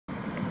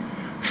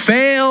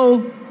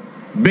Fail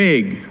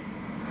big.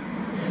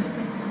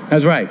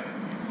 That's right.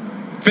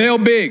 Fail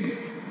big.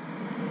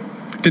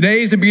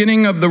 Today is the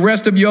beginning of the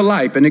rest of your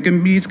life, and it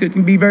can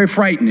be very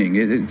frightening.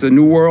 It's a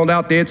new world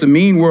out there. It's a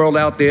mean world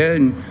out there,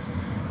 and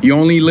you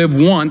only live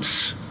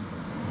once.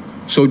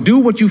 So do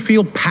what you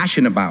feel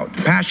passionate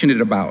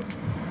about.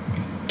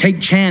 Take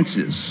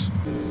chances.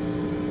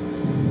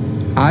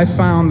 I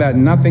found that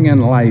nothing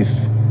in life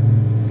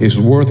is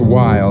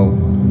worthwhile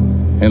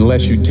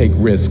unless you take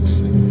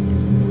risks.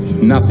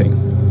 Nothing.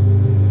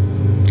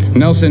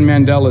 Nelson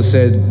Mandela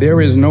said,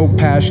 "There is no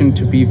passion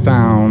to be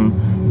found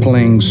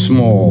playing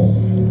small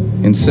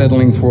and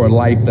settling for a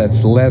life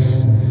that's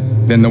less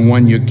than the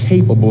one you're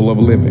capable of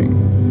living."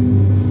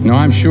 Now,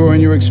 I'm sure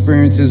in your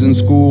experiences in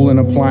school and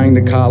applying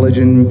to college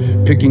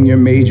and picking your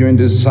major and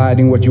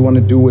deciding what you want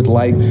to do with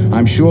life,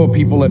 I'm sure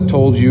people have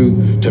told you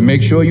to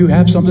make sure you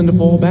have something to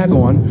fall back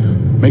on.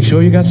 Make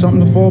sure you got something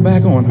to fall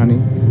back on,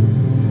 honey.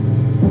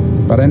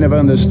 But I never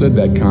understood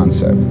that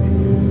concept,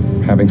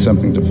 having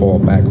something to fall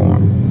back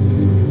on.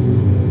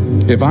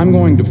 If I'm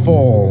going to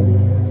fall,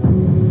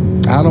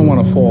 I don't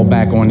want to fall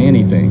back on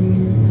anything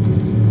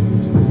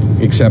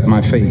except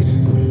my faith.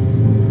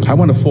 I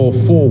want to fall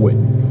forward.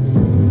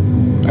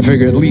 I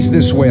figure at least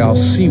this way I'll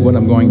see what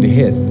I'm going to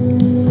hit.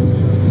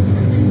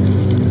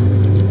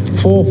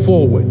 Fall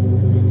forward.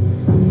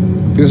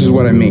 This is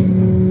what I mean.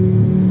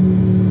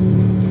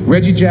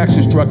 Reggie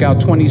Jackson struck out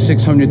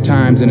 2,600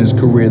 times in his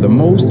career, the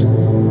most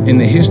in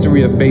the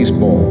history of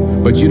baseball.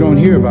 But you don't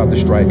hear about the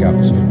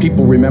strikeouts.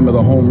 People remember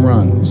the home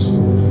runs.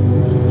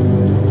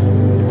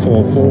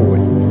 Fall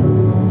forward.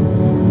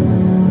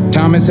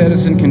 Thomas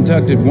Edison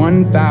conducted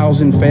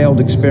 1,000 failed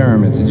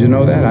experiments. Did you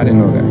know that? I didn't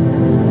know that.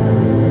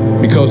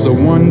 Because the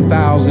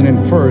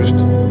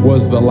 1,001st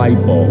was the light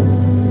bulb.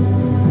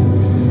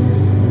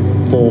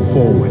 Fall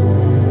forward.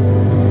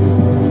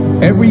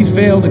 Every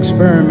failed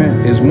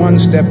experiment is one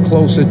step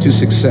closer to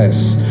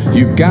success.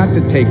 You've got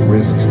to take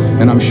risks,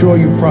 and I'm sure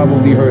you've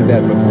probably heard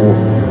that before.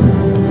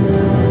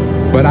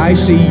 But I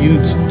see you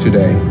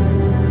today,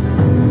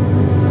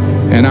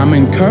 and I'm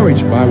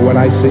encouraged by what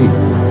I see.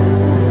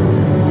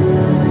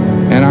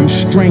 And I'm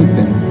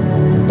strengthened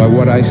by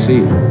what I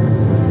see.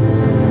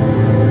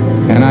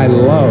 And I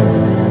love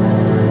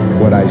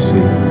what I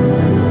see.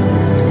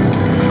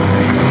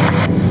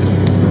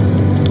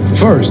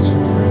 First,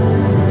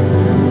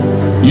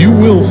 you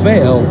will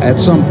fail at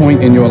some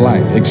point in your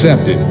life.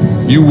 Accept it.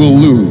 You will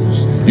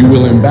lose. You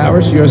will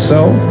embarrass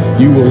yourself.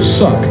 You will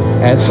suck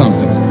at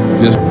something.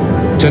 Just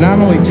to not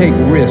only take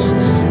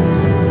risks,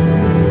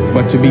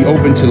 but to be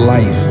open to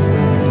life,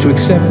 to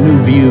accept new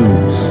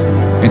views,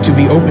 and to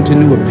be open to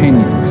new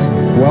opinions.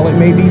 While it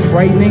may be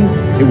frightening,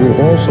 it will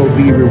also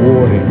be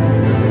rewarding.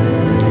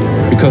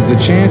 Because the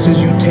chances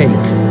you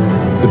take,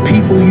 the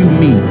people you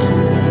meet,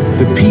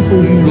 the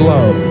people you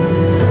love,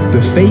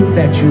 the faith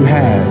that you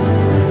have,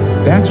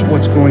 that's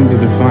what's going to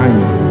define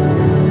you.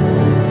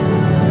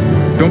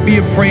 Don't be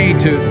afraid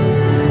to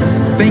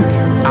think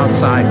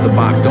outside the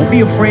box. Don't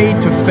be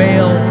afraid to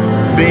fail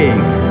big,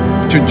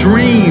 to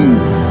dream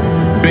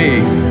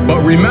big.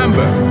 But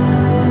remember,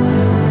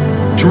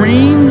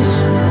 dreams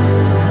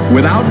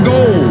without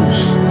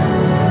goals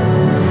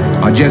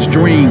are just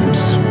dreams.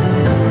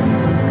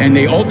 And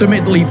they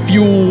ultimately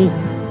fuel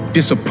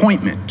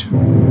disappointment.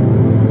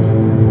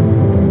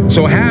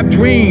 So have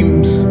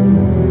dreams,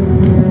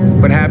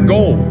 but have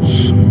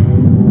goals.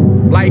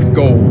 Life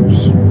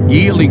goals,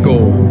 yearly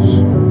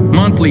goals,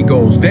 monthly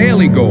goals,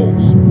 daily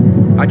goals.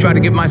 I try to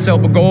give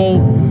myself a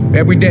goal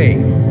every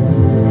day.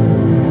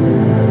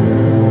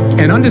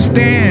 And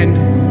understand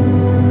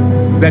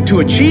that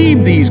to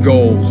achieve these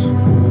goals,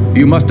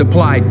 you must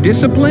apply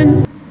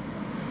discipline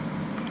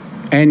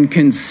and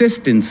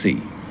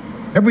consistency.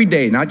 Every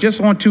day, not just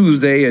on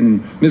Tuesday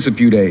and miss a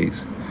few days.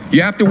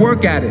 You have to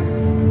work at it.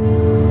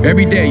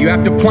 Every day, you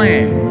have to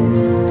plan.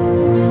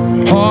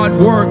 Hard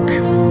work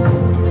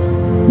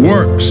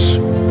works.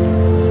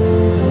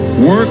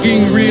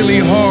 Working really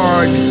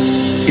hard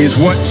is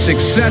what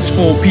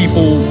successful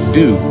people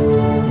do.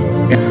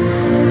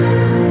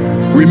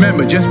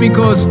 Remember, just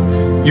because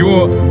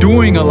you're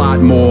doing a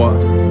lot more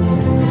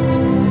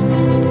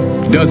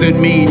doesn't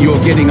mean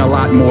you're getting a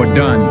lot more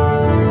done.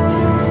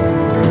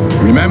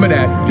 Remember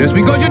that. Just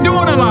because you're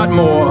doing a lot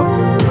more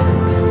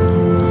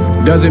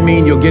doesn't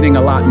mean you're getting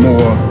a lot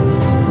more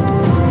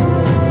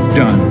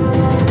done.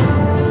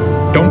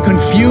 Don't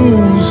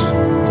confuse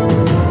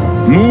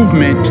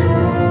movement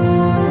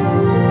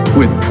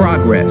with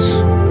progress.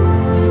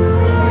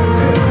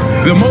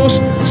 The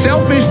most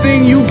selfish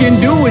thing you can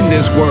do in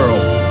this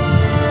world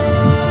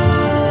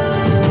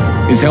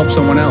is help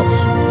someone else.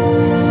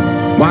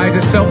 Why is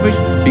it selfish?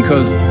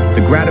 Because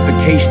the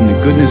gratification, the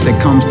goodness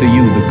that comes to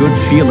you, the good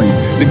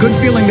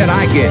feeling that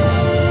I get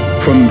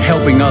from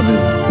helping others,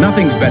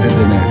 nothing's better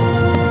than that.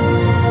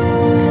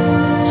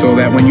 So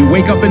that when you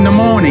wake up in the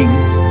morning,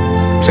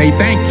 say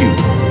thank you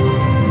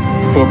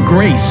for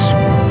grace.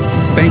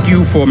 Thank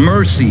you for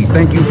mercy.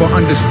 Thank you for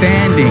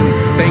understanding.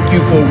 Thank you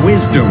for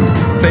wisdom.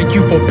 Thank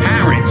you for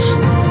parents.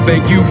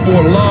 Thank you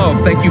for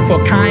love. Thank you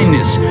for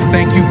kindness.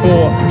 Thank you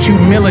for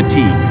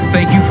humility.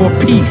 Thank you for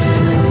peace.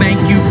 Thank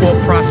you for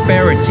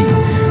prosperity.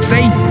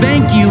 Say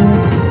thank you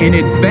in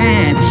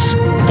advance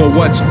for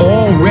what's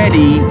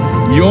already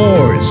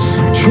yours.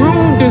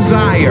 True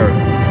desire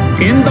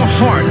in the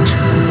heart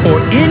for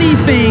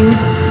anything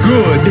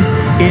good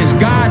is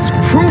God's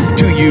proof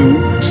to you,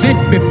 sent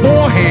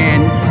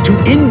beforehand to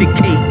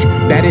indicate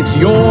that it's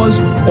yours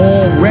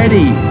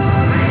already.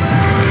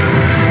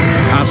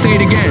 I'll say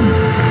it again.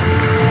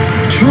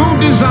 True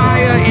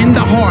desire in the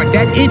heart,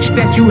 that itch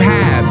that you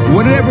have,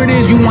 whatever it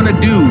is you want to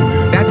do,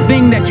 that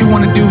thing that you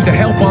want to do to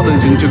help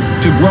others and to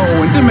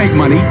grow and to make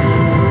money,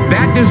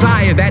 that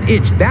desire, that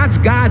itch, that's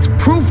God's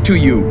proof to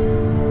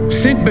you,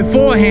 sent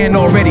beforehand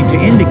already to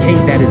indicate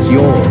that it's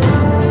yours.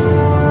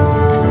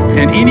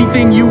 And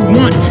anything you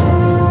want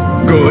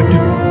good,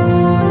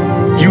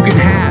 you can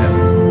have.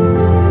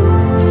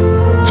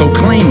 So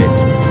claim it.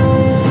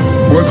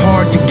 Work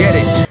hard to get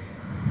it.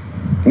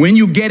 When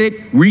you get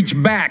it, reach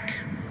back.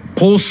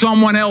 Pull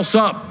someone else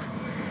up.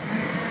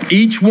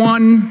 Each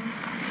one,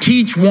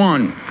 teach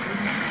one.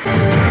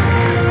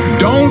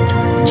 Don't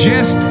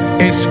just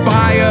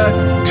aspire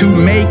to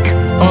make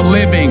a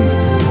living.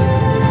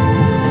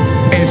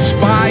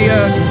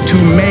 Aspire to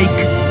make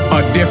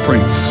a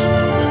difference.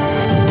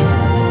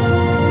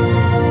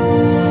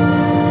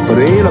 But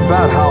it ain't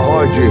about how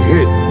hard you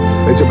hit.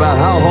 It's about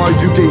how hard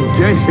you can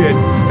get hit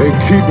and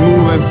keep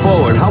moving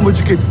forward. How much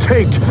you can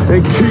take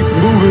and keep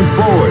moving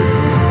forward.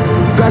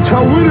 That's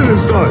how winning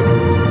is done.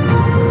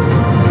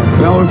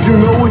 Now, if you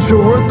know what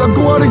you're worth, now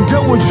go out and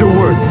get what you're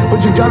worth.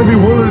 But you gotta be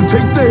willing to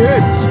take the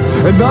hits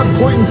and not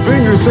pointing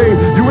fingers saying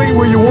you ain't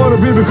where you want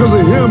to be because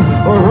of him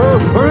or her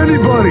or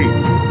anybody.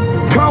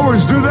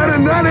 Cowards do that,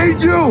 and that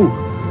ain't you.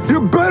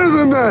 You're better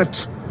than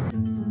that.